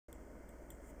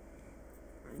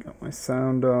Got my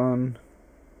sound on.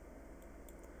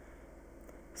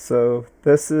 So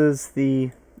this is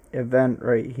the event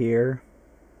right here.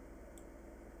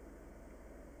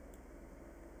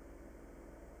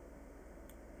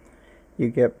 You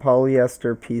get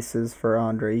polyester pieces for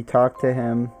Andre. You talk to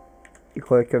him, you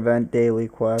click event daily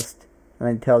quest, and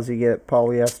then it tells you get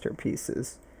polyester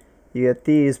pieces. You get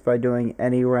these by doing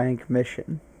any rank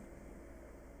mission.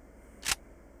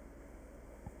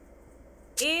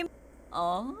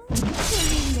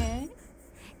 재밌네.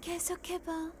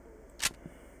 계속해봐.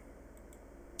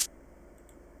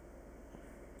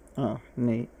 Oh,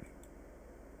 neat.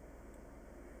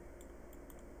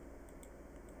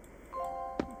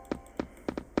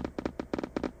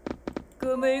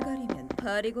 꾸물거리면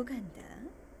버리고 간다.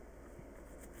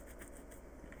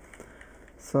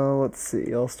 So let's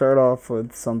see, I'll start off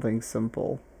with something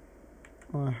simple.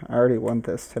 I already went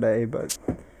this today, but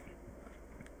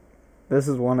this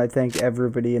is one I think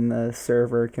everybody in the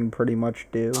server can pretty much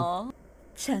do.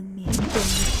 장미의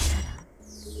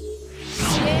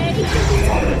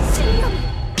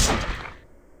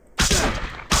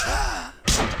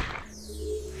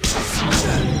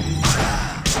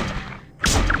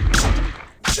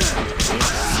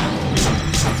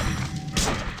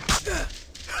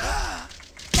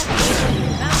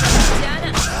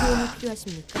도움이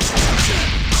필요하십니까?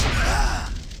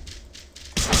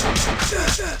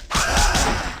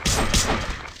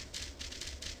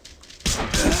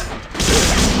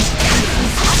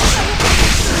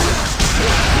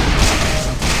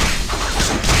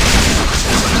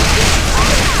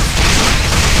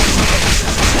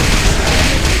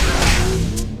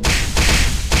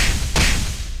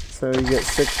 So you get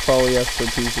 6 polyester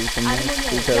pieces from this,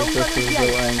 because this is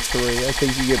the rank 3. I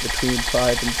think you get between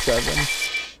 5 and 7.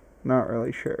 Not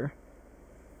really sure.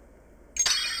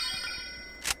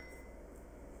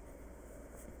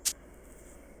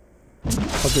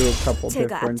 I'll do a couple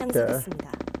different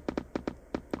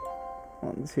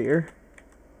ones here.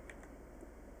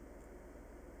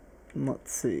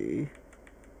 Let's see.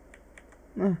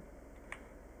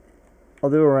 I'll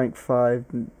do a rank 5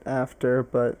 after,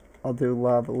 but I'll do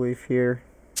lava leaf here.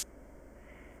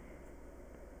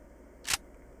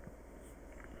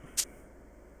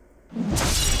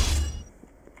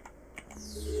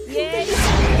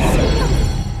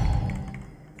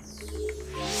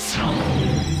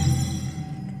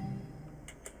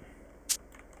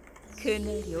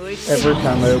 Every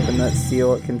time I open that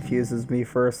seal, it confuses me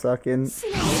for a second.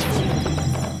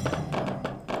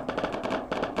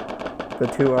 The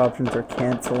two options are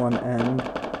cancel and end.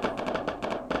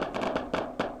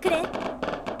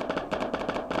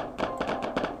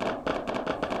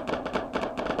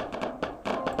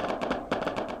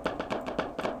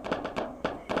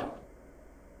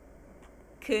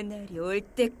 그날이 올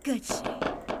때까지.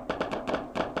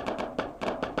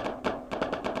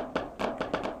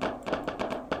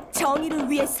 정의를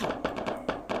위해서.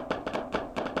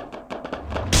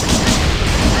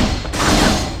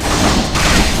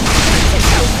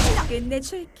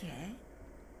 끝내줄게.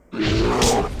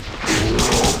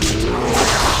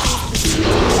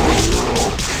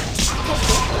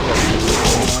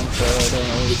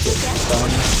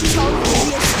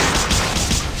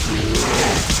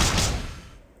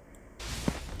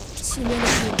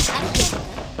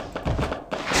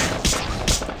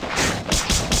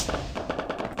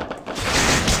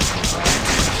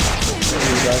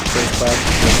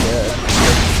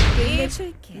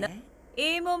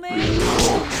 이 몸을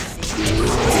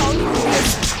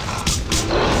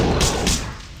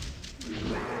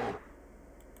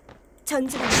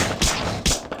전진한다.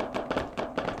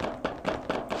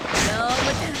 너무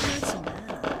다가오지 마.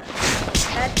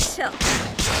 다쳐.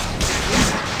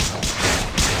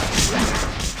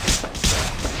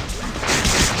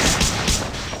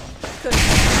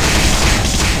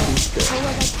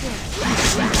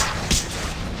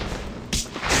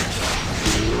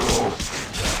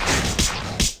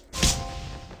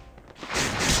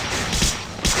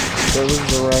 So this is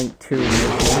the rank 2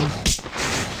 mission,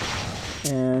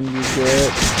 and you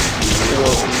get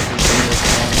 4 pieces in this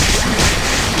one.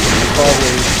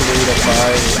 Probably 3 to 5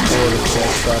 or 4 to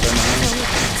 6, I don't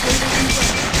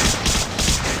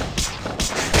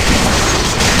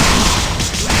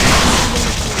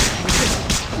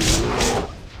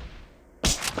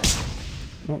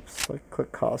know. Oops, I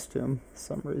clicked costume for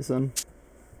some reason.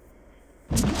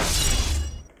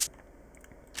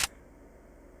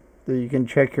 So you can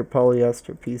check your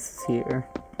polyester pieces here.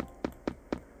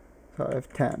 So I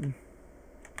have 10.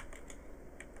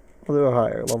 I'll do a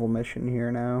higher level mission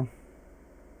here now.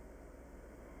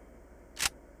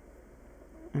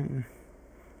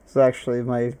 It's actually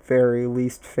my very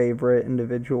least favorite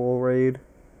individual raid.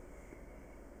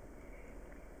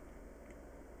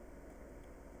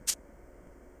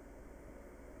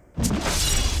 I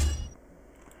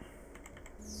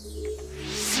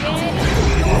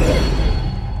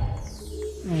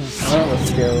have a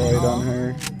steroid on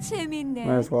her. 재밌네.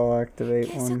 Might as well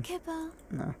activate one. 계속해봐.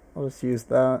 Nah, I'll just use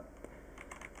that.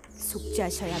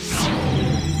 숙자셔야 합니다.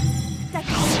 딱.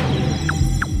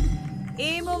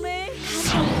 이 몸을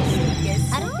가져갈 수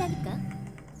있겠어? 알았다니까.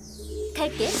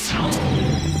 갈게.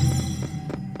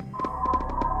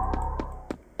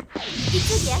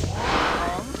 이쪽이야.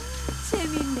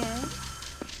 재밌네.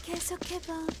 계속해봐.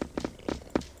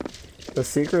 The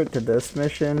secret to this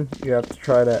mission, you have to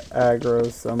try to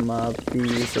aggro some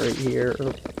bees right here,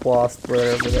 or wasps,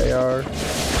 whatever they are.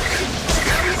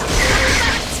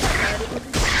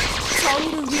 Oh,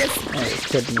 you're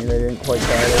kidding me, they didn't quite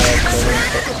die to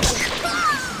that.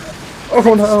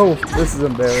 Oh no! This is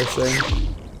embarrassing.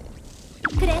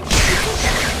 그래.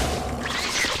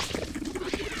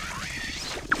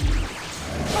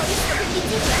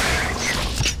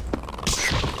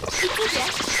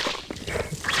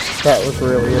 That was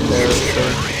really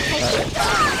embarrassing. Alright.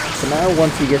 So now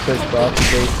once you get this buff, you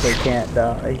basically can't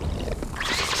die.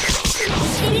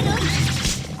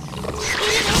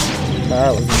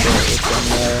 That was embarrassing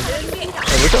there.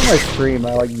 Every time I stream,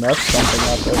 I like mess something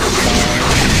up every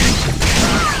time.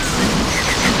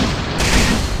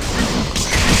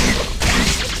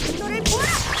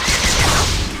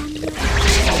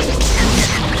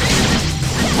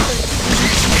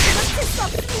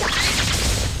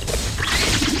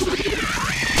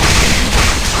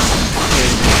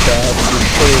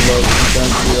 Pretty low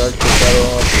defense, you're actually better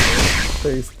off with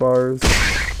face bars.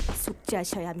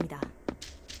 숙자셔야 합니다.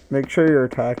 Make sure you're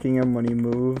attacking him when he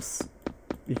moves,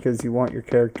 because you want your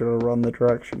character to run the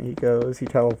direction he goes. He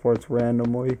teleports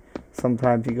randomly.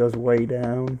 Sometimes he goes way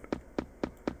down,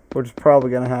 which is probably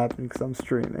going to happen because I'm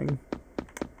streaming.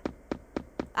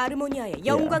 아르모니아의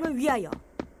영광을 위하여.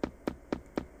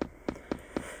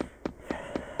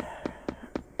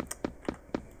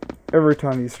 Every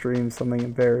time you stream, something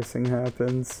embarrassing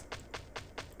happens.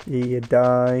 You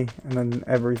die, and then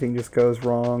everything just goes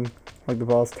wrong. Like the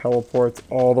boss teleports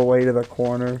all the way to the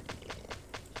corner.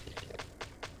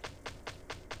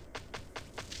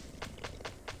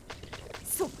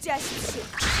 숙자십시오.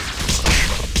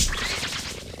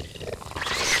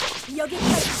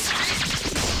 여기까지.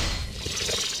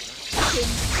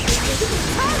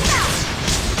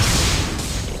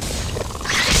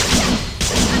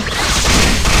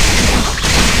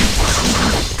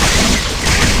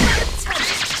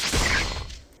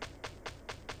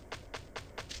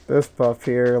 This buff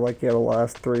here, like it'll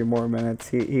last 3 more minutes.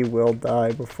 He will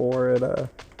die before it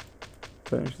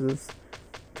finishes.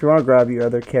 If you want to grab your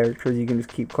other characters, you can just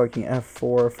keep clicking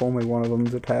F4 if only one of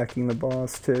them's attacking the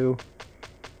boss too.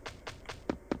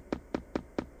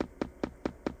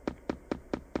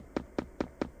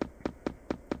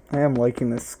 I am liking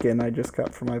this skin I just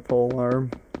got for my pole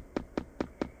arm.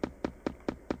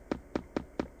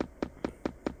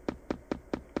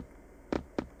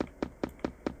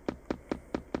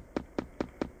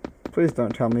 Please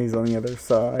don't tell me he's on the other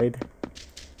side.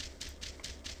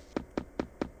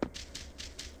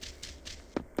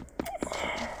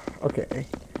 Okay.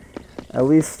 At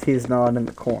least he's not in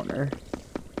the corner.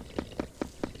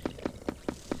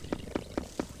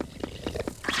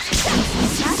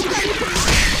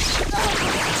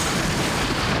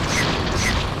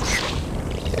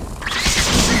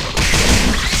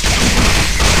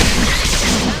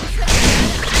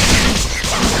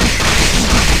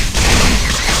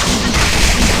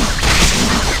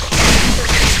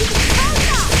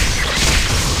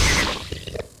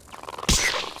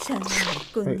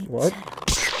 Wait, what?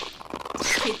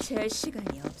 대체할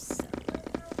시간이 없어.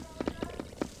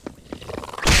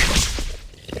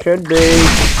 Should be.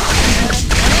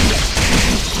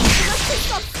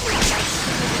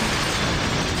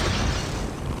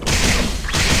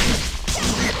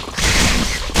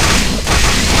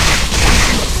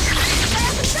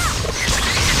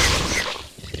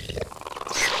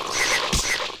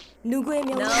 누구의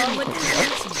명령을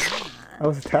I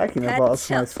was attacking the boss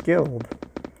when I skilled.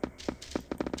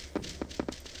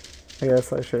 I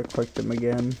guess I should have clicked him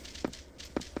again.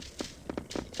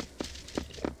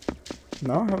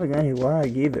 Not having any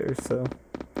lag either, so.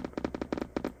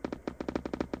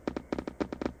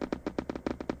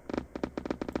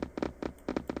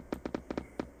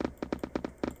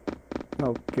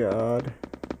 Oh god.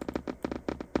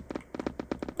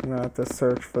 I'm gonna have to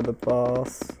search for the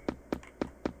boss.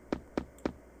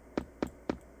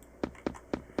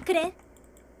 그래.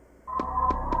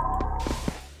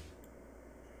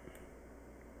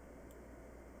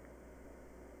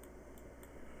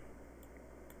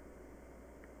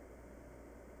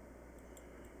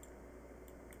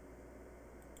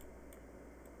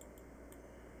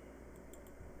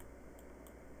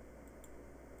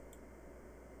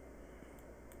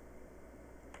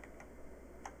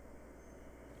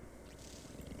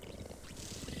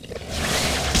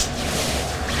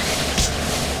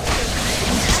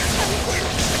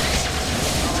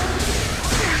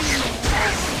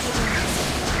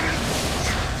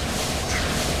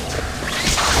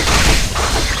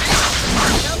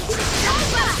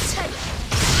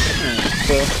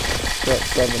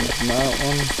 7 in that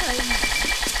one.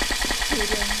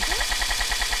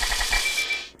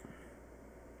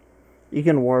 You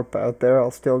can warp out there.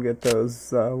 I'll still get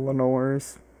those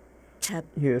Lenores.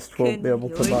 You just won't be able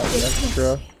to buy the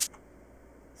extra.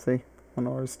 See?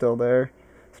 Lenore's still there.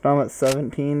 So now I'm at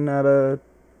 17 out of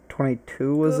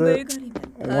 22, was it?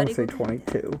 I want to say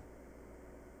 22.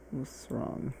 What's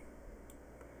wrong?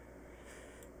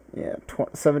 Yeah,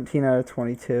 17 out of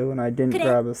 22, and I didn't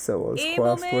grab a Scylla's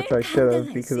quest, which I should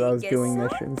have because I was doing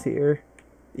missions here,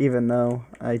 even though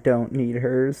I don't need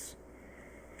hers.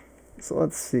 So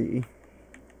let's see.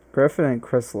 Griffin and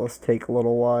Chrysalis take a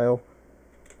little while.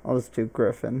 I'll just do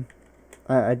Griffin.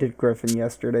 I did Griffin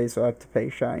yesterday, so I have to pay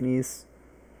shinies.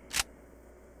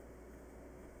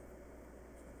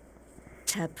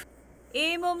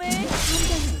 이 몸을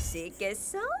감당할 수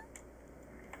있겠어?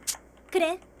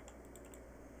 그래.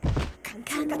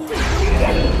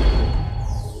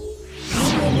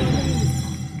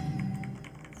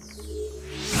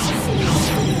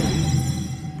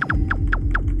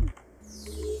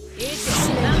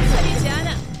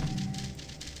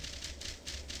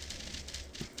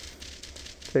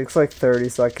 Takes like 30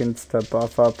 seconds to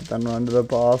buff up, then run to the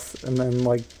boss, and then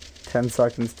like 10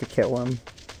 seconds to kill him.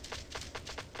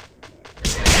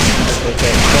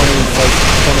 Okay,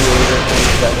 28 or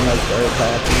 27 I started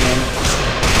attacking him.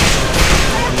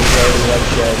 And he's already like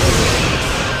dead.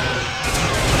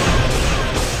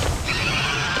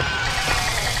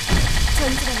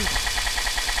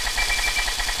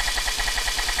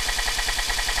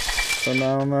 So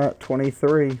now I'm at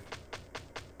 23.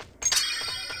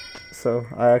 So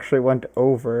I actually went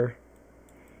over.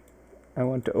 I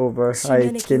went over. I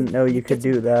didn't know you could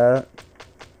do that.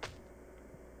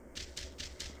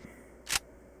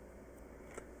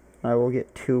 I will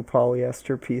get 2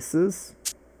 polyester pieces.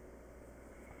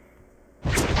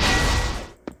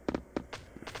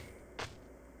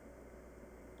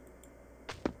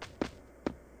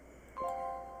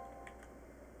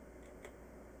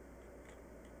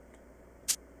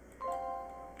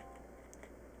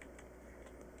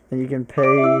 And you can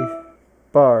pay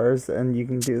bars and you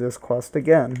can do this quest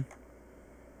again.